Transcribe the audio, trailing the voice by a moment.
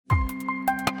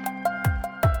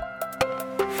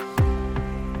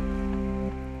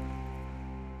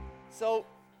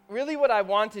really what I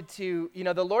wanted to,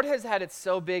 the Lord has had it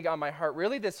so big on my heart,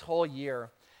 really this whole year,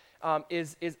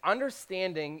 is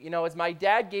understanding, as my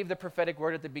dad gave the prophetic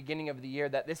word at the beginning of the year,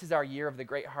 that this is our year of the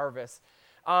great harvest.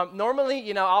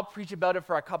 Normally, I'll preach about it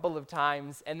for a couple of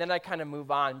times, and then I kind of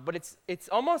move on. But it's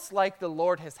almost like the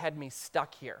Lord has had me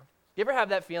stuck here. You ever have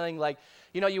that feeling like,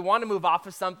 you want to move off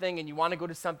of something and you want to go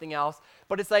to something else,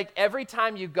 but it's like every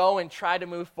time you go and try to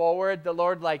move forward, the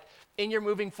Lord, like, in your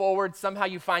moving forward, somehow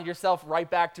you find yourself right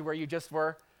back to where you just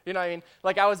were. You know what I mean?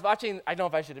 Like I was watching, I don't know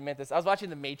if I should admit this, I was watching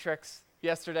The Matrix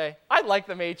yesterday. I like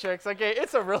The Matrix, okay?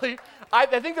 It's a really, I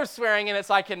think they're swearing in it,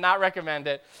 so I cannot recommend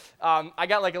it. I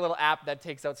got like a little app that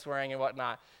takes out swearing and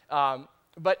whatnot.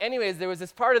 But anyways, there was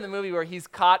this part of the movie where he's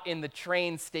caught in the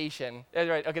train station.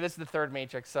 Right, okay, this is the third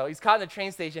Matrix. So he's caught in the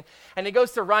train station, and he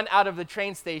goes to run out of the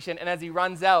train station, and as he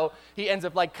runs out, he ends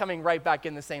up like coming right back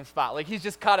in the same spot. Like he's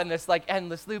just caught in this like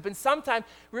endless loop. And sometime,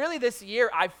 really this year,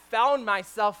 I found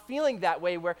myself feeling that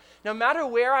way where no matter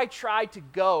where I try to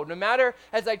go, no matter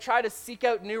as I try to seek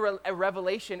out new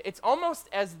revelation, it's almost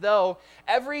as though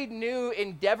every new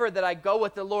endeavor that I go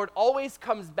with the Lord always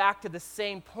comes back to the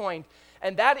same point.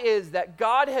 And that is that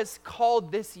God has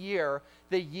called this year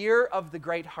the year of the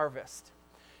great harvest.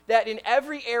 That in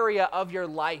every area of your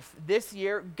life this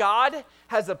year, God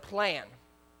has a plan.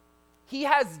 He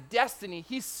has destiny.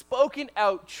 He's spoken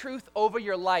out truth over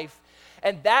your life.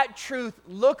 And that truth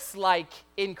looks like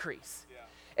increase.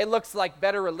 It looks like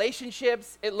better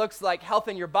relationships. It looks like health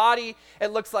in your body.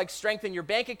 It looks like strength in your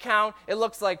bank account. It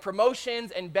looks like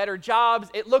promotions and better jobs.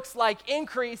 It looks like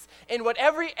increase in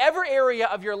whatever area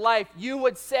of your life you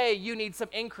would say you need some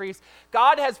increase.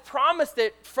 God has promised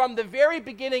it from the very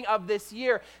beginning of this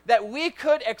year that we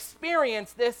could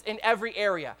experience this in every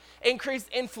area. Increased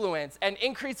influence and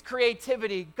increased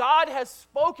creativity. God has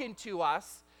spoken to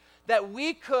us that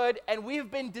we could, and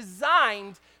we've been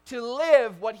designed to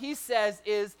live what he says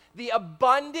is the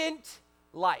abundant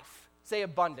life. Say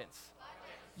abundance.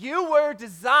 You were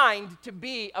designed to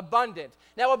be abundant.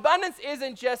 Now, abundance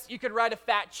isn't just you could write a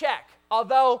fat check.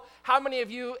 Although, how many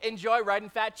of you enjoy writing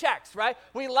fat checks, right?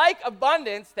 We like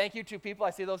abundance. Thank you, two people.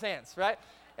 I see those hands, right?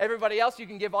 Everybody else, you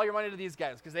can give all your money to these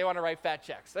guys because they want to write fat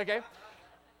checks, okay?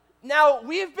 Now,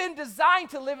 we've been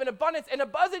designed to live in abundance, and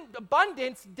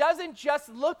abundance doesn't just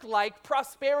look like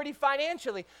prosperity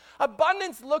financially.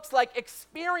 Abundance looks like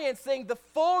experiencing the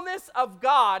fullness of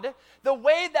God, the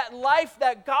way that life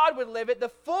that God would live it, the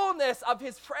fullness of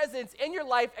his presence in your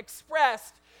life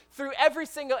expressed through every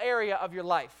single area of your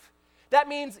life. That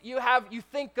means you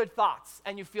think good thoughts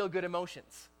and you feel good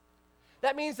emotions.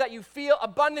 That means that you feel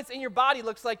abundance in your body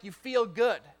looks like you feel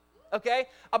good. Okay?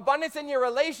 Abundance in your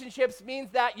relationships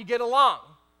means that you get along.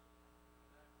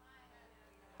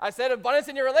 I said abundance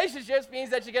in your relationships means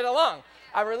that you get along.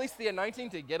 I released the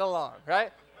anointing to get along,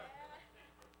 right?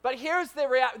 But here's the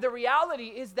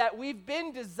reality is that we've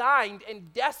been designed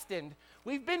and destined.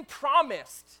 We've been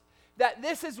promised that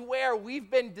this is where we've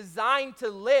been designed to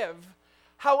live.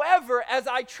 However, as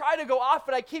I try to go off,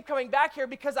 but I keep coming back here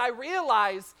because I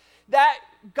realize that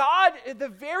God, the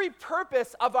very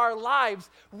purpose of our lives,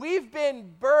 we've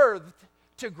been birthed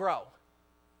to grow.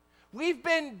 We've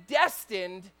been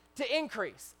destined to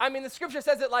increase. I mean, the scripture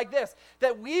says it like this,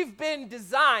 that we've been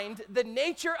designed, the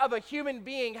nature of a human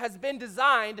being has been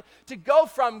designed to go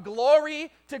from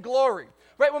glory to glory.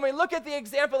 Right, when we look at the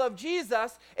example of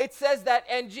Jesus, it says that,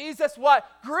 and Jesus what?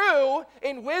 Grew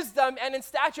in wisdom and in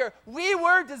stature. We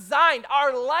were designed,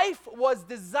 our life was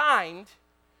designed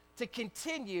to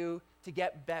continue to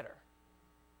get better.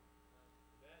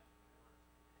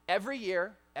 Every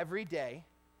year, every day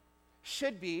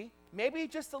should be maybe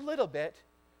just a little bit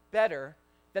better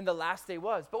than the last day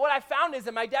was. But what I found is,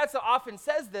 and my dad so often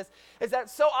says this, is that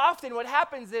so often what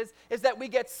happens is that we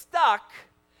get stuck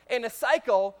in a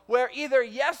cycle where either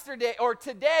yesterday or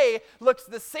today looks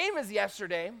the same as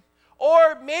yesterday,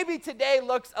 or maybe today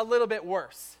looks a little bit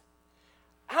worse.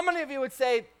 How many of you would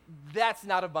say that's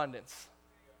not abundance?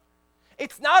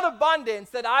 It's not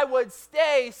abundance that I would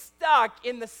stay stuck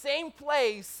in the same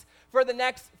place for the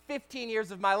next 15 years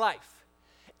of my life.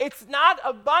 It's not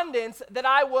abundance that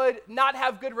I would not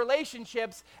have good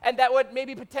relationships and that would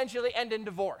maybe potentially end in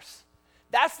divorce.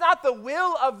 That's not the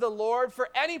will of the Lord for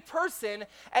any person,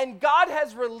 and God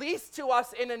has released to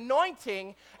us an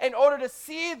anointing in order to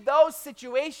see those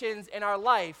situations in our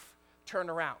life turn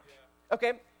around.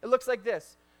 Okay, it looks like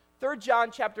this. 3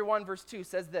 John chapter 1, verse 2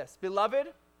 says this, Beloved,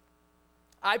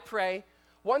 I pray,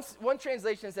 one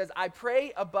translation says, I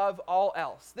pray above all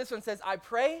else. This one says, I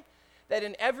pray that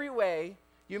in every way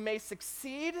you may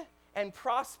succeed and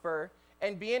prosper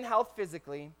and be in health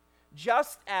physically,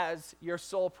 just as your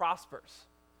soul prospers.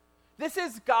 This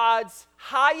is God's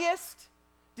highest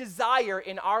desire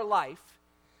in our life,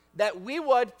 that we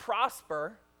would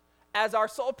prosper as our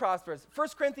soul prospers. 1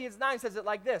 Corinthians 9 says it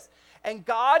like this, and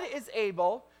God is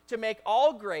able to make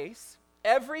all grace,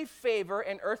 every favor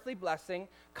and earthly blessing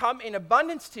come in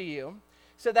abundance to you,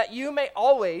 so that you may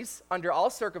always, under all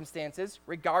circumstances,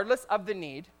 regardless of the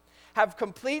need, have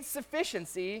complete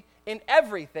sufficiency in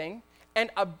everything and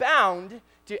abound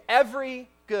to every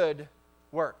good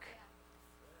work.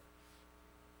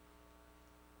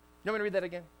 You want me to read that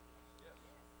again?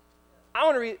 I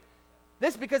want to read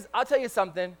this because I'll tell you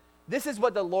something. This is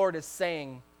what the Lord is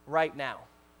saying right now.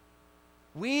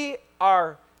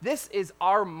 This is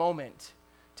our moment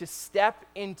to step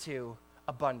into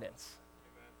abundance.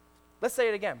 Amen. Let's say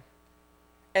it again.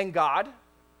 And God,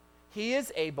 He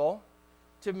is able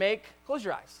to make, close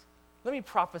your eyes. Let me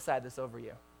prophesy this over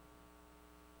you.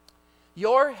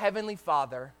 Your heavenly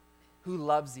Father who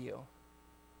loves you.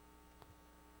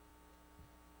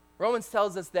 Romans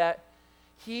tells us that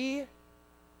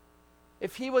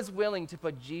if He was willing to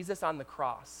put Jesus on the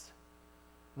cross,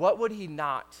 what would He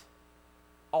not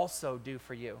also do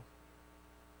for you?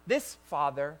 This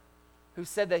Father who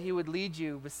said that He would lead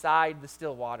you beside the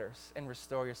still waters and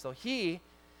restore your soul, He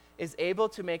is able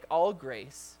to make all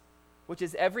grace, which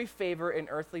is every favor and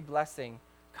earthly blessing,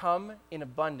 come in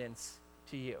abundance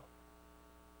to you.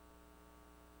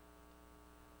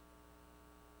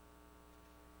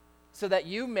 So that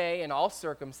you may, in all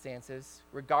circumstances,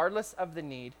 regardless of the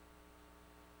need,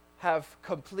 have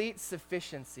complete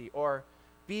sufficiency, or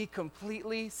be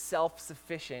completely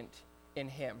self-sufficient in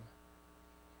Him,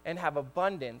 and have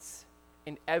abundance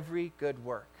in every good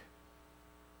work.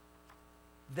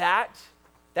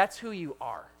 That's who you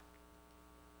are.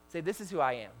 Say, this is who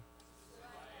I am.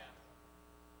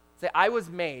 Say, I was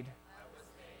made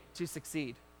to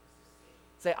succeed.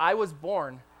 Say, I was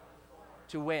born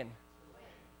to win.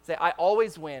 Say, I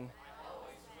always win,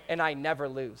 and I never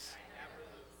lose.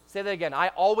 Say that again. I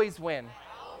always win,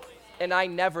 and I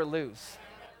never lose.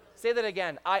 Say that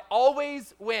again. I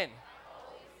always win,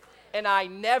 and I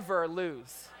never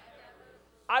lose.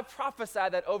 I prophesy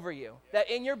that over you, that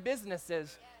in your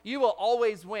businesses, you will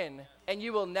always win, and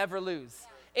you will never lose.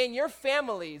 In your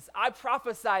families, I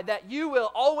prophesy that you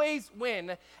will always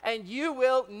win, and you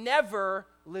will never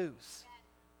lose.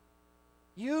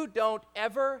 You don't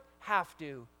ever have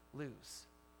to lose.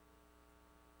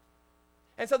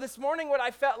 And so this morning, what I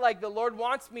felt like the Lord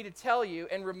wants me to tell you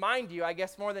and remind you, I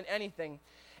guess more than anything,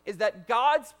 is that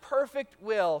God's perfect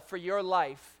will for your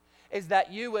life is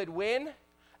that you would win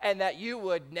and that you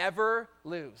would never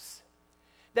lose.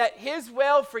 That His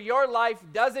will for your life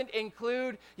doesn't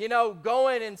include,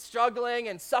 going and struggling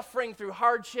and suffering through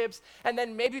hardships, and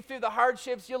then maybe through the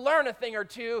hardships you learn a thing or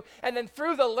two, and then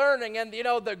through the learning and,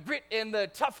 the grit and the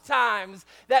tough times,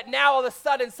 that now all of a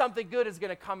sudden something good is going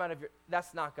to come out of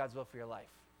that's not God's will for your life.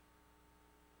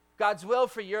 God's will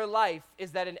for your life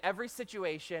is that in every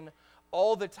situation,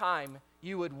 all the time,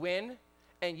 you would win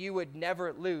and you would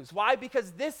never lose. Why?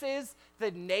 Because this is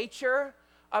the nature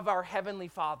of our Heavenly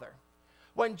Father.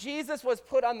 When Jesus was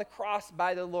put on the cross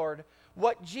by the Lord,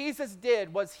 what Jesus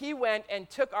did was He went and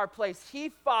took our place. He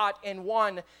fought and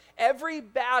won every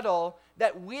battle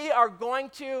that we are going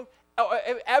to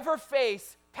ever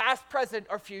face, past, present,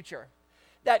 or future.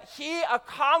 That He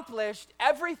accomplished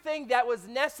everything that was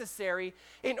necessary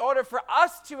in order for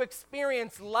us to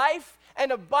experience life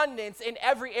and abundance in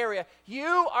every area.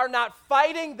 You are not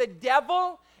fighting the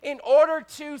devil in order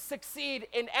to succeed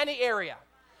in any area.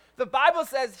 The Bible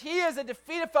says He is a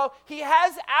defeated foe. He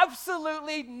has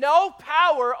absolutely no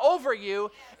power over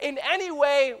you in any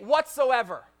way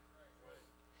whatsoever.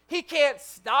 He can't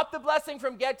stop the blessing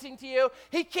from getting to you.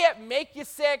 He can't make you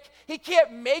sick. He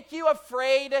can't make you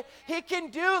afraid. He can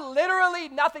do literally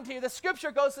nothing to you. The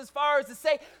scripture goes as far as to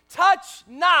say, touch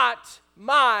not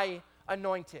my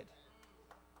anointed.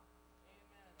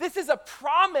 This is a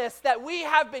promise that we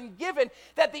have been given,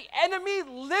 that the enemy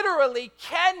literally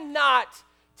cannot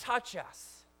touch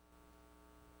us.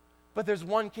 But there's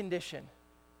one condition.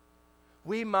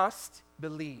 We must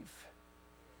believe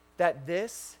that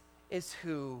this is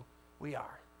who we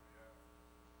are.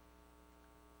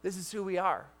 This is who we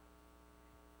are.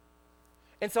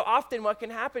 And so often what can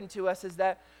happen to us is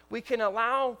that we can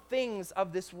allow things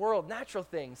of this world, natural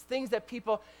things that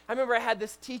people, I remember I had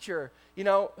this teacher,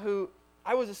 who,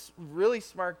 I was a really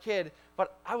smart kid,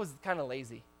 but I was kind of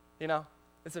lazy,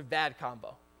 It's a bad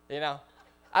combo,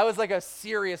 I was like a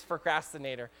serious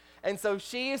procrastinator. And so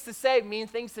she used to say mean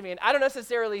things to me, and I don't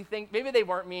necessarily think, maybe they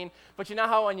weren't mean, but you know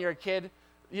how when you're a kid,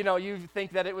 you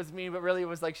think that it was mean, but really it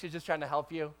was like she's just trying to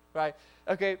help you, right?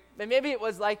 Okay, and maybe it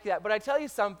was like that, but I tell you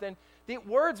something, the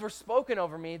words were spoken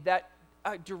over me that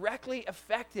directly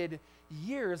affected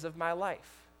years of my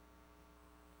life.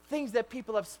 Things that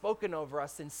people have spoken over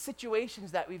us and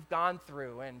situations that we've gone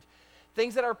through and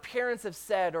things that our parents have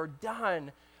said or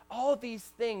done. All of these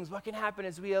things, what can happen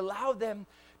is we allow them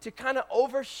to kind of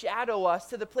overshadow us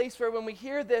to the place where when we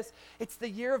hear this, it's the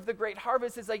year of the great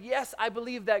harvest. It's like, yes, I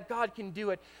believe that God can do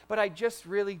it, but I just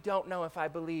really don't know if I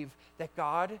believe that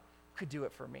God could do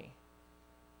it for me.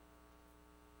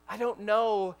 I don't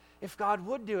know if God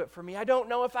would do it for me. I don't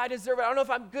know if I deserve it. I don't know if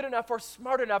I'm good enough or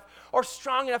smart enough or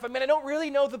strong enough. I mean, I don't really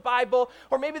know the Bible.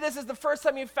 Or maybe this is the first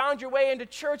time you found your way into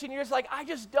church and you're just like, I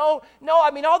just don't know.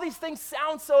 I mean, all these things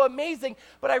sound so amazing,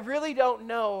 but I really don't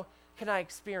know. Can I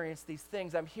experience these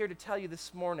things? I'm here to tell you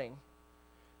this morning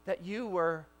that you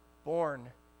were born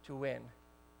to win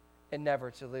and never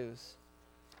to lose.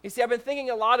 You see, I've been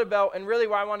thinking a lot about, and really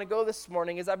where I want to go this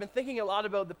morning is I've been thinking a lot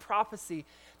about the prophecy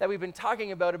that we've been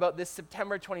talking about this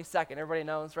September 22nd. Everybody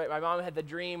knows, right? My mom had the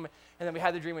dream, and then we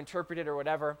had the dream interpreted or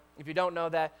whatever. If you don't know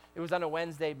that, it was on a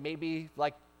Wednesday, maybe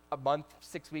like a month,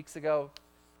 6 weeks ago,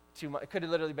 2 months. It could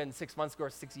have literally been 6 months ago or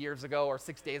 6 years ago or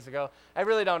 6 days ago. I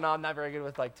really don't know. I'm not very good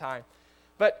with like time.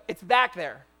 But it's back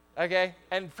there, okay?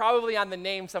 And probably on the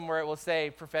name somewhere it will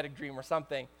say prophetic dream or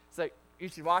something. So you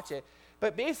should watch it.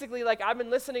 But basically, like, I've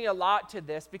been listening a lot to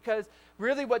this because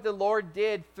really what the Lord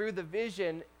did through the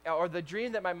vision or the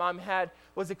dream that my mom had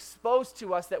was exposed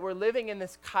to us that we're living in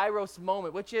this Kairos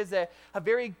moment, which is a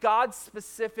very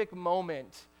God-specific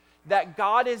moment that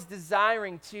God is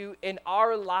desiring to, in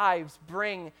our lives,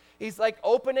 bring. He's like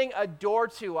opening a door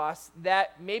to us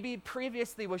that maybe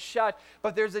previously was shut,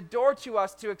 but there's a door to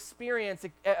us to experience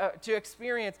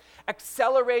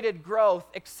accelerated growth,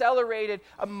 accelerated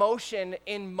emotion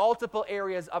in multiple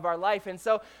areas of our life. And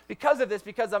so because of this,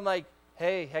 because I'm like,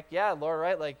 hey, heck yeah, Lord,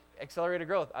 right? Like accelerated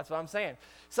growth. That's what I'm saying.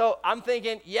 So I'm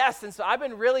thinking, yes. And so I've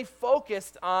been really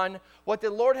focused on what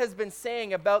the Lord has been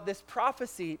saying about this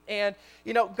prophecy. And,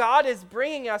 you know, God is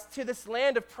bringing us to this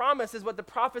land of promise is what the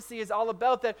prophecy is all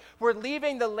about, that we're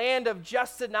leaving the land of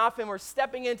just enough and we're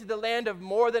stepping into the land of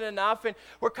more than enough. And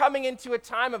we're coming into a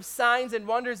time of signs and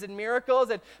wonders and miracles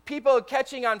and people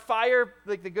catching on fire,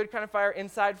 like the good kind of fire,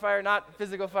 inside fire, not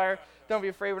physical fire. Don't be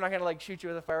afraid. We're not going to like shoot you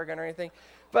with a fire gun or anything.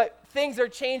 But things are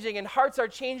changing and hearts are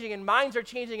changing and minds are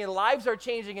changing and lives are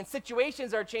changing and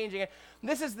situations are changing. And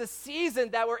this is the season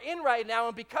that we're in right now.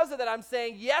 And because of that, I'm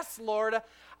saying, yes, Lord,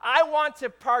 I want to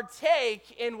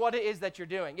partake in what it is that you're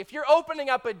doing. If you're opening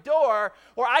up a door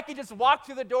or I could just walk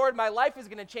through the door and my life is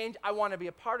going to change, I want to be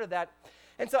a part of that.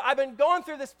 And so I've been going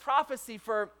through this prophecy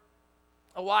for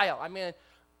a while. I mean,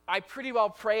 I pretty well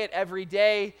pray it every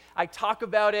day. I talk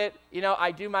about it. You know,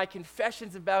 I do my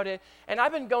confessions about it. And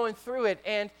I've been going through it.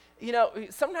 And, you know,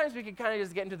 sometimes we could kind of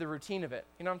just get into the routine of it.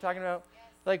 You know what I'm talking about? Yes.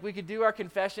 Like we could do our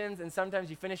confessions and sometimes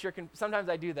you finish your, sometimes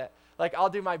I do that. Like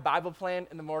I'll do my Bible plan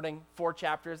in the morning, 4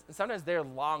 chapters. And sometimes they're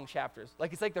long chapters.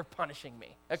 Like it's like they're punishing me,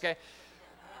 okay?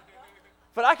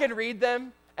 But I can read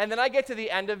them and then I get to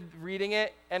the end of reading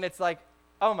it and it's like,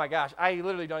 oh my gosh, I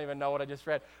literally don't even know what I just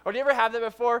read. Or do you ever have that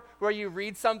before where you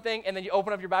read something and then you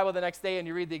open up your Bible the next day and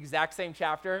you read the exact same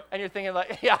chapter and you're thinking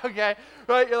like, yeah, okay,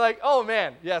 right? You're like, oh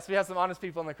man, yes, we have some honest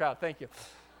people in the crowd. Thank you.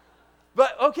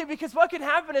 But okay, because what can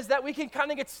happen is that we can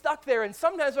kind of get stuck there. And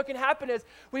sometimes what can happen is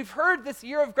we've heard this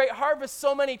year of great harvest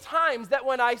so many times that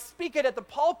when I speak it at the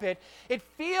pulpit, it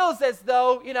feels as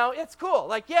though, you know, it's cool.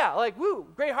 Like, yeah, like, woo,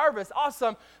 great harvest,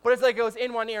 awesome. But it's like it goes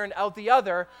in one ear and out the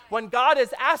other. When God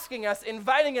is asking us,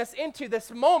 inviting us into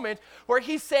this moment where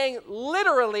he's saying,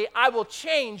 literally, I will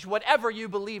change whatever you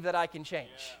believe that I can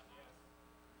change.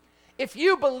 If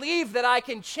you believe that I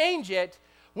can change it,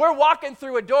 we're walking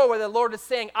through a door where the Lord is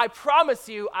saying, I promise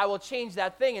you, I will change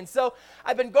that thing. And so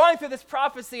I've been going through this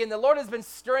prophecy, and the Lord has been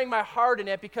stirring my heart in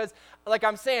it because, like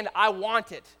I'm saying, I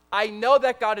want it. I know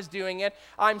that God is doing it.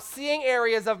 I'm seeing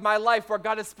areas of my life where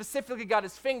God has specifically got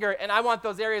his finger, and I want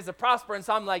those areas to prosper. And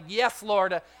so I'm like, yes,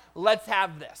 Lord, let's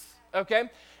have this, okay?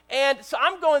 And so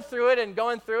I'm going through it, and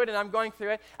I'm going through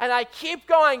it, and I keep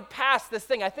going past this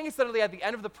thing. I think it's literally at the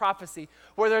end of the prophecy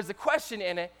where there's a question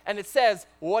in it, and it says,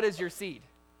 what is your seed?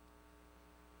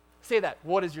 Say that.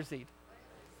 What is your seed?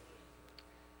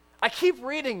 I keep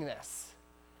reading this,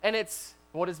 and it's,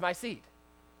 what is my seed?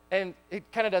 And it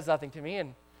kind of does nothing to me,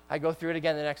 and I go through it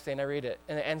again the next day, and I read it,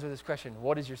 and it ends with this question,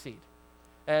 what is your seed?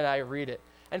 And I read it.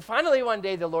 And finally, one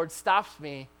day, the Lord stops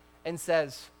me and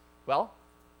says, well,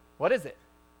 what is it?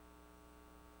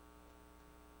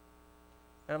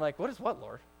 And I'm like, what is what,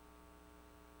 Lord?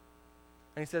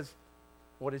 And he says,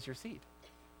 what is your seed?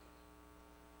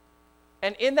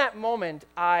 And in that moment,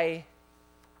 I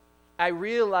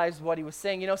realized what he was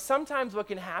saying. You know, sometimes what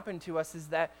can happen to us is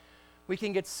that we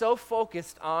can get so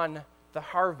focused on the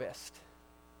harvest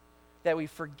that we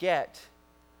forget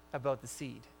about the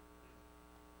seed.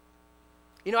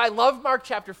 You know, I love Mark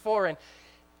chapter 4, and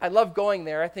I love going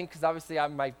there, I think, because obviously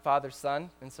I'm my father's son,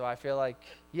 and so I feel like,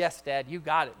 yes, Dad, you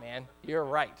got it, man. You're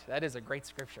right. That is a great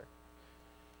scripture.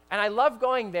 And I love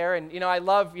going there, and, I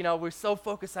love, we're so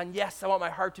focused on, yes, I want my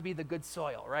heart to be the good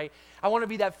soil, right? I want to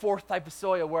be that fourth type of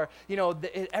soil where,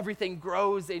 everything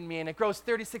grows in me, and it grows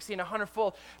 30, 60, and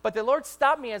 100-fold. But the Lord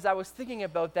stopped me as I was thinking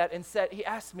about that and He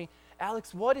asked me,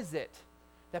 Alex, what is it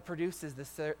that produces the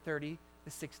 30,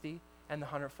 the 60, and the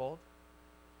 100-fold?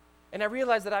 And I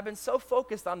realized that I've been so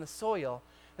focused on the soil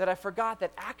that I forgot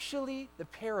that actually the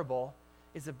parable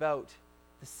is about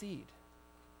the seed.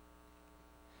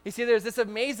 You see, there's this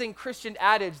amazing Christian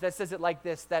adage that says it like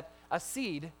this, that a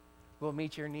seed will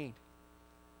meet your need.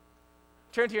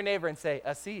 Turn to your neighbor and say,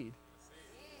 a seed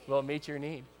will meet your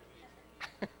need.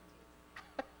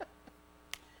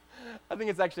 I think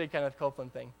it's actually a Kenneth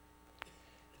Copeland thing.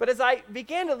 But as I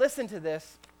began to listen to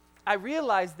this, I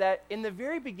realized that in the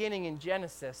very beginning in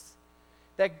Genesis,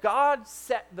 that God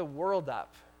set the world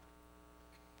up.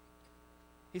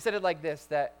 He said it like this,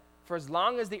 that for as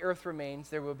long as the earth remains,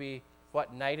 there will be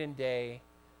night and day,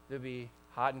 there'll be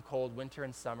hot and cold, winter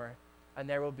and summer, and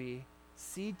there will be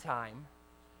seed time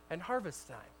and harvest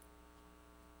time.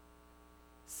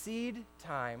 Seed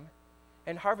time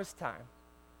and harvest time.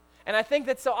 And I think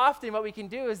that so often what we can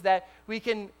do is that we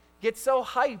can get so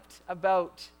hyped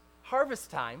about harvest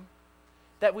time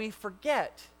that we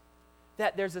forget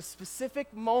that there's a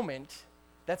specific moment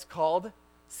that's called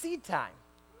seed time.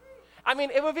 I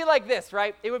mean, it would be like this,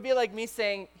 right? It would be like me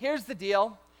saying, here's the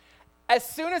deal. As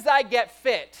soon as I get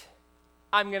fit,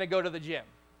 I'm going to go to the gym.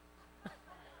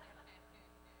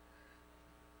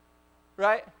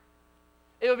 Right?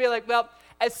 It would be like, well,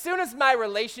 as soon as my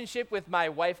relationship with my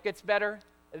wife gets better,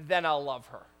 then I'll love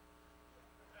her.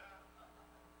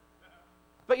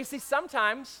 But you see,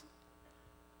 sometimes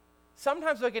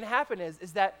what can happen is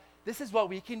that this is what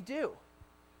we can do.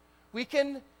 We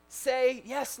can say,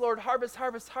 yes, Lord, harvest,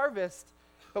 harvest, harvest,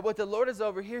 but what the Lord is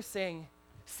over here saying,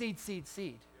 seed, seed,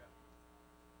 seed.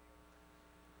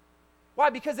 Why?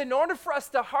 Because in order for us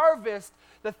to harvest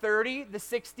the 30, the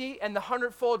 60, and the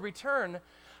 100-fold return,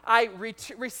 I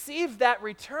receive that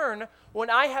return when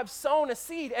I have sown a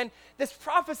seed. And this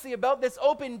prophecy about this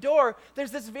open door,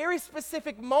 there's this very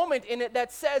specific moment in it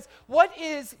that says, what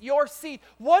is your seed?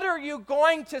 What are you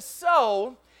going to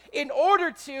sow in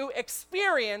order to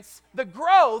experience the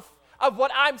growth of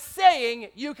what I'm saying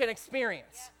you can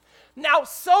experience? Now,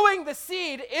 sowing the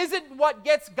seed isn't what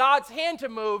gets God's hand to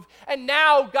move, and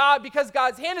now God, because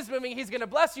God's hand is moving, He's going to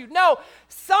bless you. No,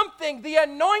 the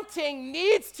anointing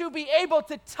needs to be able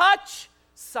to touch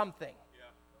something.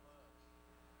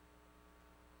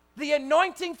 The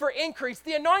anointing for increase,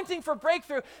 the anointing for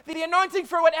breakthrough, the anointing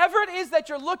for whatever it is that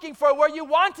you're looking for, where you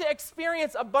want to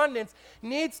experience abundance,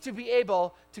 needs to be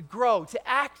able to grow, to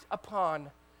act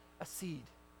upon a seed.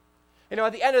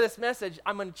 At the end of this message,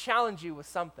 I'm going to challenge you with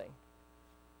something.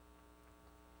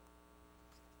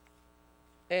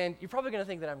 And you're probably going to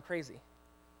think that I'm crazy.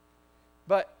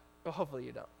 But hopefully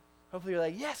you don't. Hopefully you're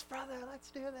like, yes, brother, let's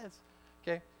do this.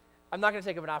 Okay? I'm not going to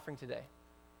take up an offering today.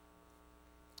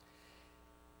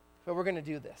 But we're going to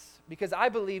do this. Because I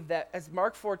believe that, as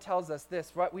Mark 4 tells us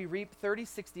this, right, we reap 30,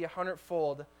 60,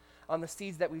 100-fold on the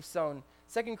seeds that we've sown.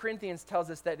 2 Corinthians tells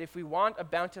us that if we want a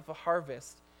bountiful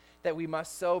harvest, that we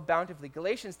must sow bountifully.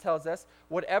 Galatians tells us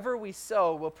whatever we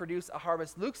sow will produce a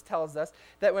harvest. Luke tells us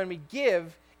that when we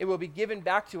give, it will be given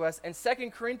back to us. And 2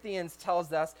 Corinthians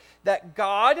tells us that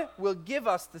God will give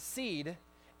us the seed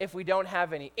if we don't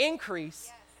have any. Increase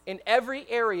in every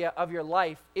area of your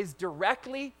life is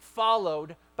directly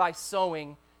followed by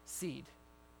sowing seed.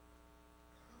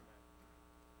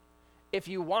 If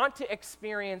you want to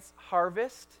experience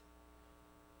harvest,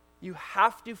 you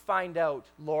have to find out,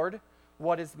 Lord,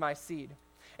 what is my seed?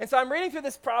 And so I'm reading through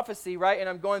this prophecy, right? And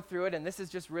I'm going through it, and this is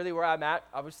just really where I'm at.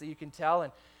 Obviously, you can tell.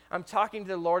 And I'm talking to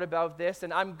the Lord about this,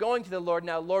 and I'm going to the Lord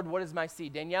now, Lord, what is my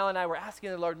seed? Danielle and I were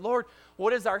asking the Lord, Lord,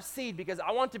 what is our seed? Because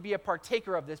I want to be a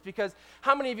partaker of this. Because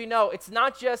how many of you know it's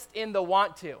not just in the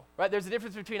want to, right? There's a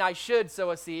difference between I should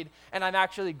sow a seed and I'm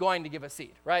actually going to give a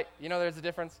seed, right? You know there's a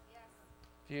difference?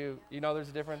 Yes. You know there's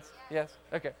a difference? Yes?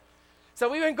 Okay. So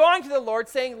we've been going to the Lord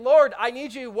saying, Lord, I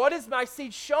need you. What is my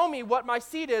seed? Show me what my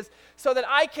seed is so that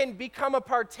I can become a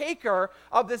partaker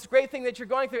of this great thing that you're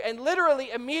going through. And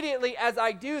literally, immediately as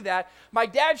I do that, my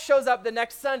dad shows up the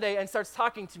next Sunday and starts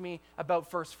talking to me about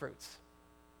first fruits.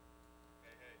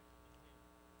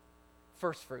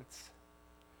 First fruits.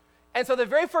 And so the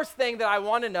very first thing that I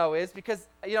want to know is, because,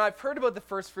 I've heard about the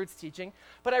first fruits teaching,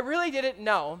 but I really didn't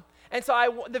know. And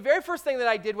so the very first thing that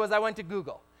I did was I went to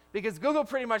Google, because Google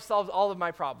pretty much solves all of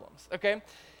my problems, okay?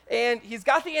 And he's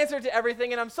got the answer to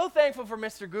everything, and I'm so thankful for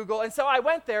Mr. Google. And so I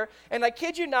went there, and I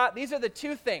kid you not, these are the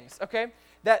two things, okay?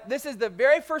 That this is the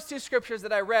very first two scriptures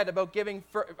that I read about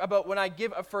about when I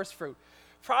give a first fruit.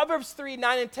 Proverbs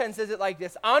 3:9-10 says it like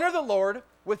this: honor the Lord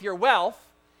with your wealth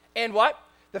and what?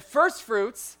 The first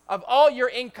fruits of all your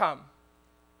income.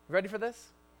 Ready for this?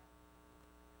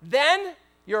 Then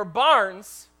your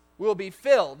barns will be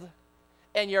filled,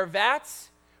 and your vats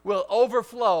will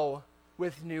overflow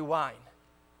with new wine.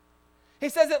 He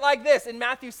says it like this in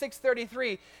Matthew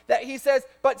 6:33, that he says,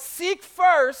 but seek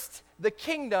first the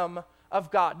kingdom of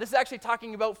God. This is actually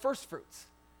talking about first fruits.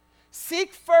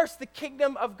 Seek first the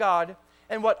kingdom of God,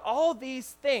 and what all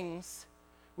these things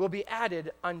will be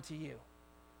added unto you.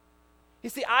 You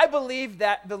see, I believe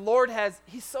that the Lord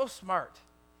he's so smart,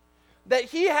 that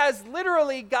he has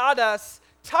literally got us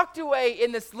tucked away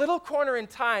in this little corner in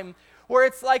time where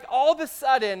it's like all of a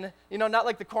sudden, not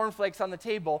like the cornflakes on the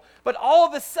table, but all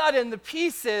of a sudden the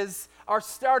pieces are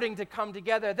starting to come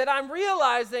together. That I'm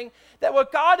realizing that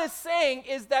what God is saying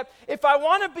is that if I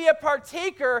want to be a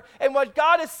partaker and what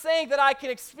God is saying that I can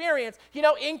experience,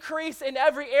 increase in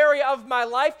every area of my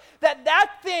life,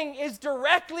 that thing is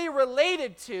directly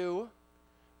related to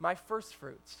my first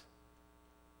fruits.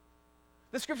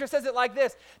 The scripture says it like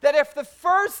this, that if the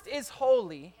first is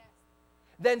holy,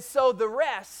 then so the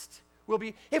rest will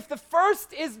be. If the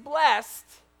first is blessed,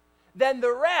 then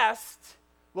the rest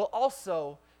will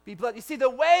also be blessed. You see, the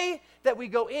way that we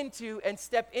go into and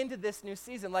step into this new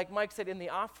season, like Mike said in the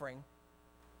offering,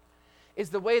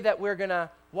 is the way that we're going to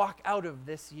walk out of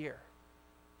this year.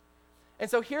 And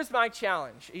so here's my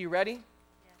challenge. Are you ready?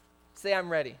 Yeah. Say, I'm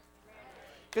ready.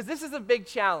 Because this is a big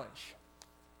challenge.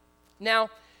 Now,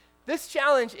 this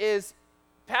challenge is,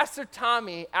 Pastor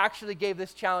Tommy actually gave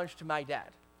this challenge to my dad.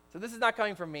 So this is not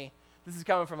coming from me. This is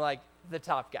coming from like the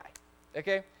top guy,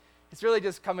 okay? It's really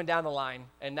just coming down the line,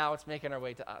 and now it's making our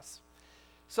way to us.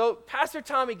 So Pastor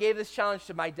Tommy gave this challenge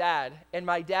to my dad, and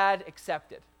my dad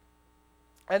accepted.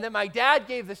 And then my dad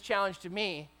gave this challenge to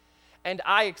me, and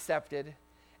I accepted.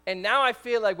 And now I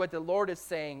feel like what the Lord is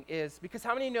saying is, because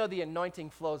how many know the anointing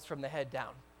flows from the head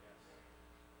down?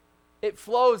 It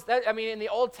flows, in the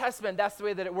Old Testament, that's the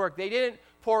way that it worked. They didn't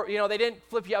they didn't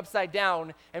flip you upside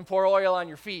down and pour oil on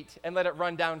your feet and let it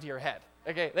run down to your head,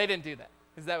 okay? They didn't do that,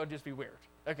 because that would just be weird,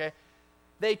 okay?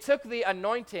 They took the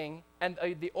anointing and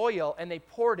the oil, and they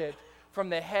poured it from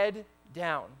the head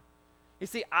down. You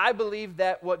see, I believe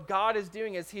that what God is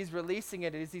doing is he's releasing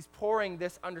it, is he's pouring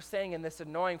this understanding and this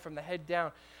anointing from the head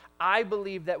down. I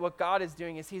believe that what God is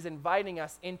doing is he's inviting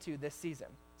us into this season.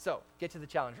 So, get to the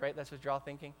challenge, right? That's what you're all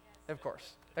thinking? Yes. Of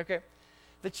course. Okay.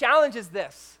 The challenge is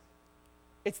this.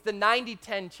 It's the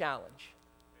 90-10 challenge.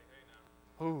 Hey,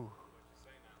 now. Ooh.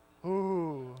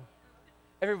 Ooh.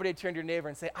 Everybody turn to your neighbor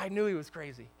and say, I knew he was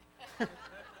crazy.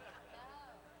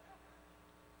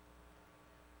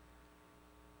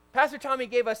 Pastor Tommy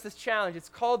gave us this challenge. It's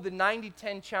called the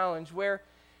 90-10 challenge, where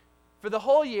for the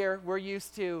whole year we're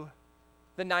used to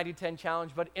the 90-10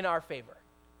 challenge, but in our favor,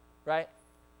 right?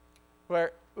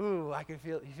 Where, ooh, I can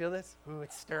feel, you feel this? Ooh,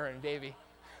 it's stirring, baby.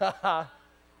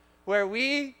 Where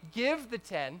we give the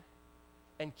 10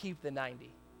 and keep the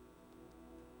 90.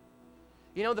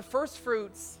 The first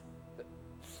fruits,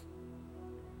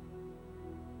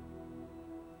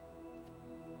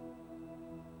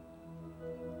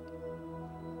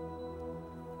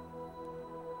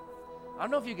 I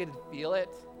don't know if you can feel it.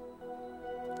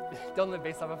 Don't live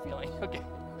based off a feeling, okay?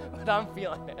 But I'm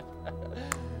feeling it.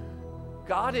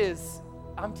 God is,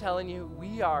 I'm telling you,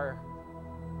 we are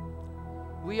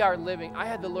living. I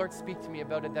had the Lord speak to me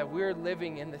about it, that we're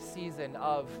living in the season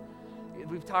of,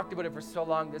 we've talked about it for so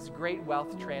long, this great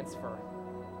wealth transfer.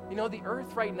 The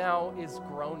earth right now is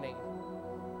groaning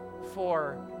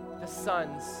for the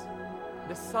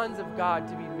sons of God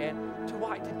to be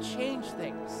to change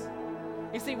things.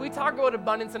 You see, we talk about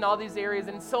abundance in all these areas,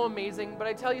 and it's so amazing, but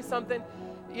I tell you something,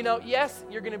 yes,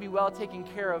 you're going to be well taken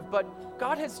care of, but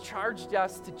God has charged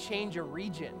us to change a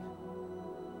region.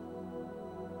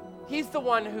 He's the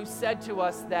one who said to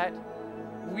us that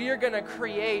we are going to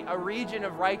create a region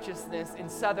of righteousness in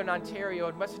southern Ontario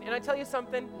and I tell you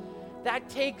something, that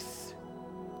takes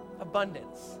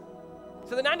abundance.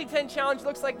 So the 90-10 challenge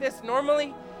looks like this.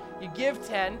 Normally, you give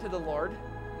 10 to the Lord,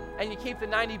 and you keep the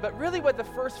 90, but really what the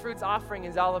first fruits offering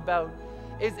is all about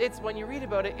is, it's when you read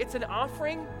about it, it's an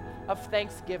offering of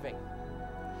thanksgiving.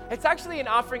 It's actually an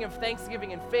offering of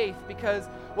thanksgiving and faith, because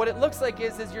what it looks like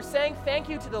is you're saying thank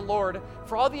you to the Lord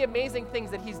for all the amazing things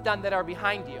that he's done that are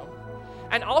behind you.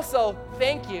 And also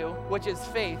thank you, which is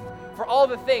faith, for all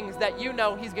the things that you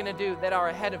know he's going to do that are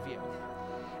ahead of you.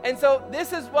 And so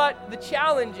this is what the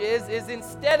challenge is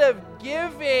instead of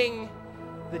giving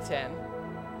the 10,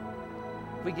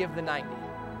 we give the 90.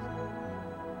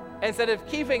 Instead of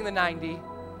keeping the 90,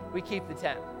 we keep the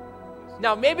 10.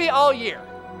 Now, maybe all year.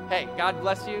 Hey, God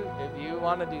bless you if you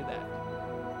want to do that.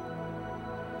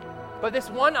 But this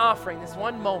one offering, this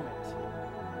one moment,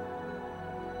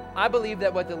 I believe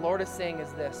that what the Lord is saying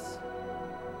is this: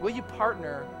 will you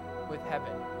partner with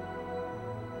heaven?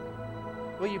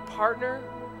 Will you partner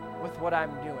with what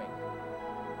I'm doing?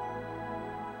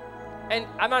 And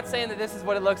I'm not saying that this is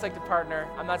what it looks like to partner.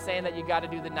 I'm not saying that you got to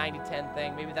do the 90-10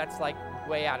 thing. Maybe that's like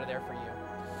way out of there for you.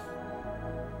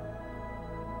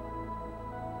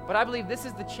 But I believe this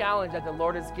is the challenge that the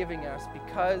Lord is giving us,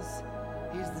 because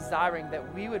he's desiring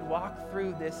that we would walk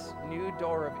through this new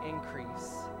door of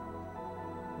increase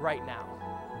right now.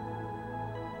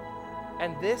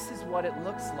 And this is what it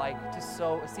looks like to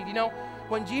sow a seed. You know,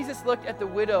 when Jesus looked at the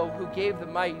widow who gave the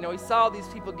mite, he saw all these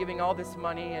people giving all this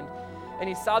money, and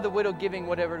he saw the widow giving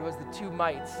whatever it was, the 2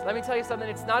 mites. Let me tell you something,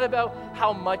 it's not about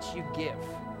how much you give.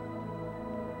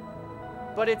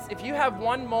 But it's if you have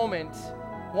one moment,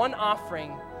 one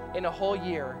offering in a whole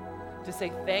year to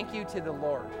say thank you to the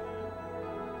Lord.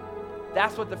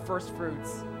 That's what the first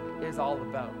fruits is all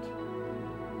about.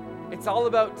 It's all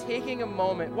about taking a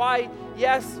moment. Why?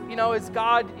 Yes, is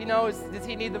God, does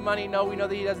he need the money? No, we know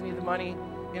that he doesn't need the money.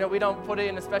 We don't put it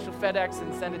in a special FedEx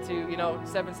and send it to,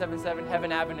 777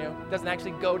 Heaven Avenue. It doesn't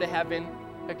actually go to heaven,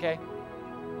 okay?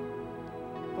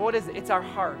 But what is it? It's our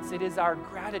hearts. It is our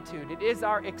gratitude. It is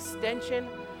our extension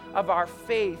of our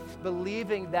faith,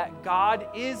 believing that God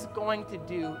is going to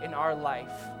do in our life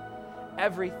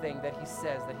everything that he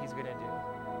says that he's going to do.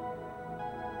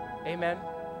 Amen?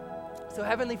 So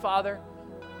Heavenly Father,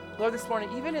 Lord, this morning,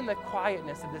 even in the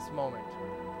quietness of this moment,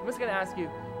 I'm just going to ask you,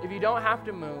 if you don't have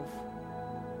to move,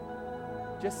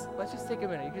 let's just take a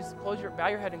minute. You just bow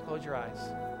your head and close your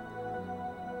eyes.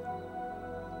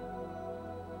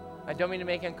 I don't mean to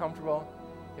make you uncomfortable.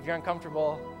 If you're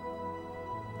uncomfortable,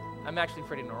 I'm actually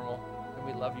pretty normal, and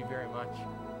we love you very much.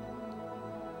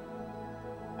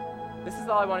 This is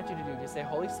all I wanted you to do. Just say,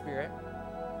 Holy Spirit,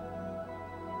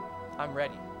 I'm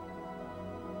ready.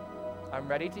 I'm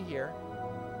ready to hear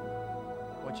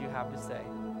what you have to say.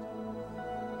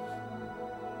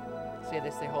 Say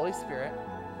this, say, Holy Spirit,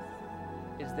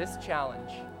 is this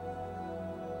challenge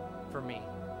for me?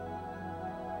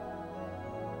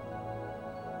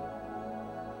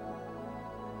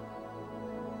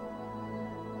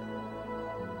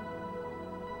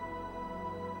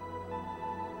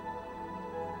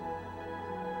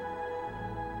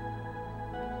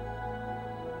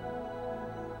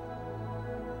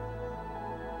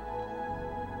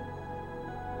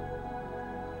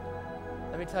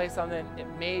 Let me tell you something, it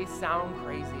may sound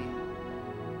crazy.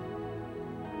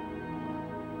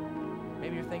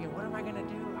 Maybe you're thinking, what am I going to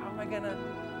do? How am I going to?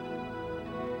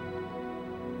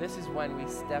 This is when we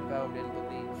step out and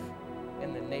believe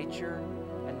in the nature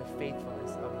and the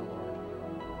faithfulness of the Lord.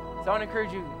 So I want to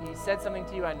encourage you, he said something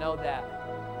to you, I know that.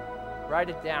 Write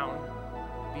it down.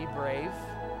 Be brave.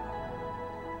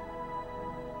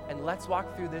 And let's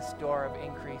walk through this door of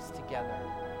increase together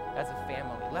as a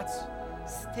family. Let's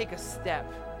take a step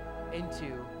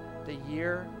into the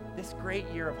year, this great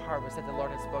year of harvest that the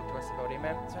Lord has spoke to us about.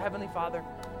 Amen. So Heavenly Father,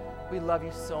 we love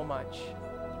you so much.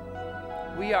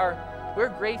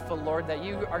 We're grateful, Lord, that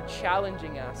you are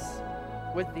challenging us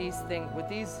with these things, with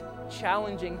these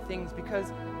challenging things,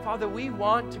 because Father, we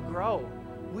want to grow.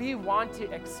 We want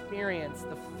to experience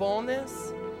the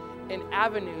fullness and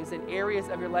avenues and areas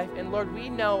of your life. And Lord, we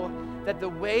know that the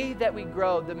way that we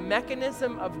grow, the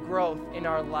mechanism of growth in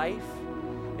our life,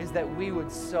 is that we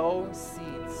would sow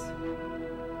seeds.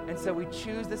 And so we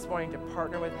choose this morning to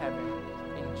partner with heaven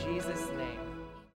in Jesus' name.